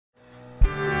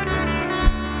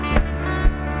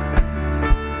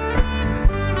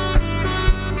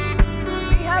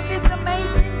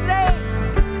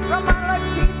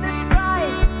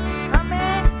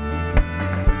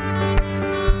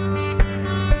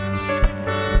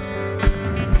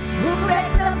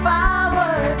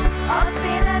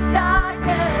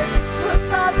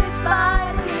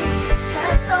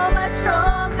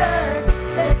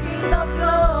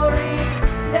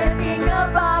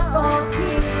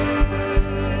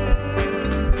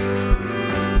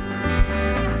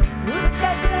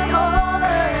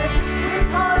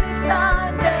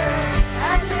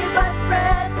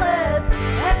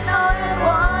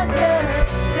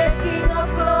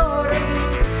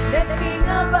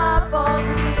above all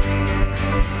kings.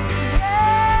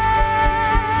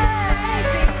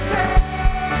 Amazing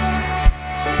grace.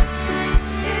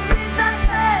 This is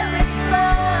unfailing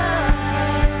love.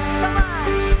 Come on,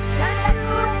 that you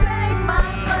will take my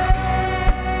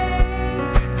place,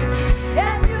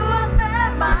 that you will bear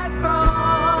my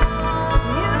cross.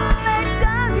 You lay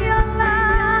down your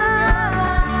life,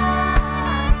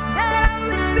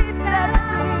 that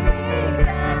I will be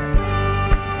set free.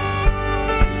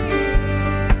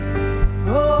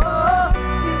 Oh,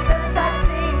 Jesus, I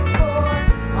sing for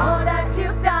all that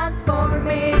you've done for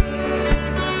me.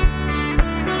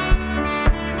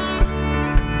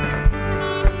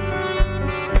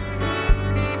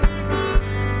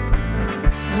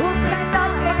 Who brings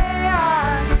out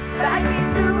chaos back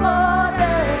into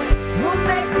order? Who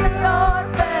makes the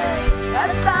orphan a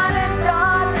son and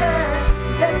daughter?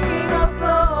 The King of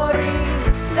glory,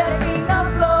 the King of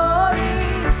glory,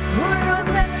 who rules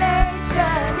the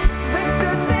nations with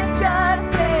truth and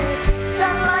justice,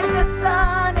 shine like the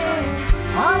sun in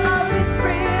all of its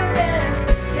brilliance.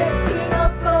 The King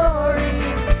of glory,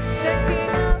 the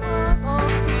King of all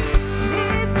kings.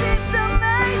 This is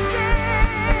amazing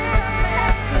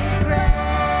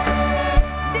grace.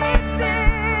 This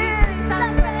is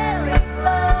unfailing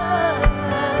love,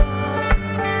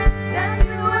 that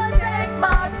you would take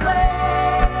my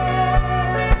place,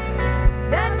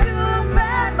 that you would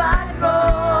bear my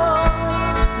cross.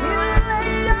 You lay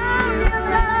down your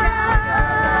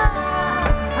life.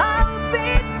 I will be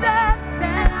set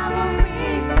and I will be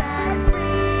set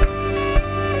free.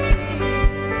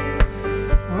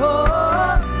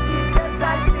 Oh, Jesus,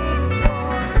 I sing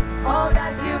for all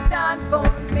that you've done for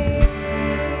me.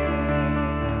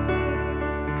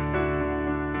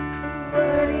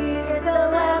 Worthy is the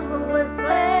Lamb who was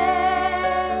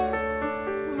slain.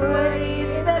 Worthy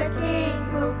is the King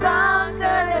who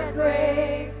conquered the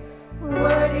grave.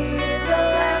 Worthy is the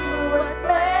Lamb who was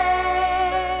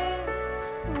slain.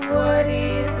 Worthy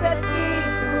is the King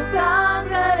who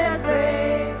conquered the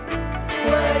grave.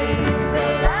 Worthy is the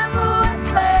Lamb who was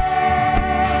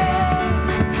slain.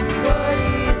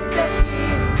 Worthy is the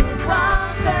King who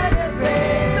conquered the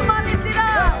grave. Come on, lift it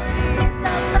up. Worthy is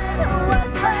the Lamb who was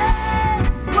slain.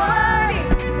 Worthy,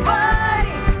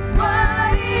 worthy,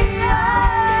 worthy.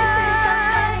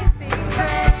 Amazing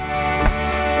grace.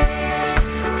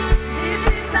 This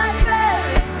is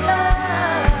unfailing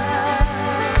love,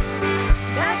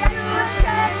 that you will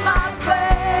take my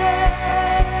place,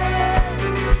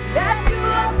 that you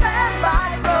will bear my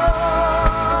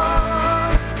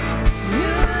cross.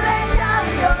 You lay down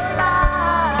your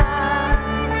life,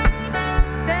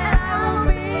 then I will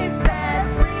be set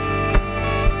free.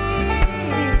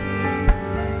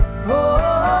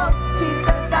 Oh,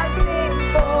 Jesus, I sing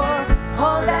for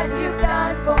all that you've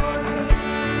done for me.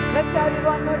 Let's shout it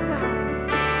one more time.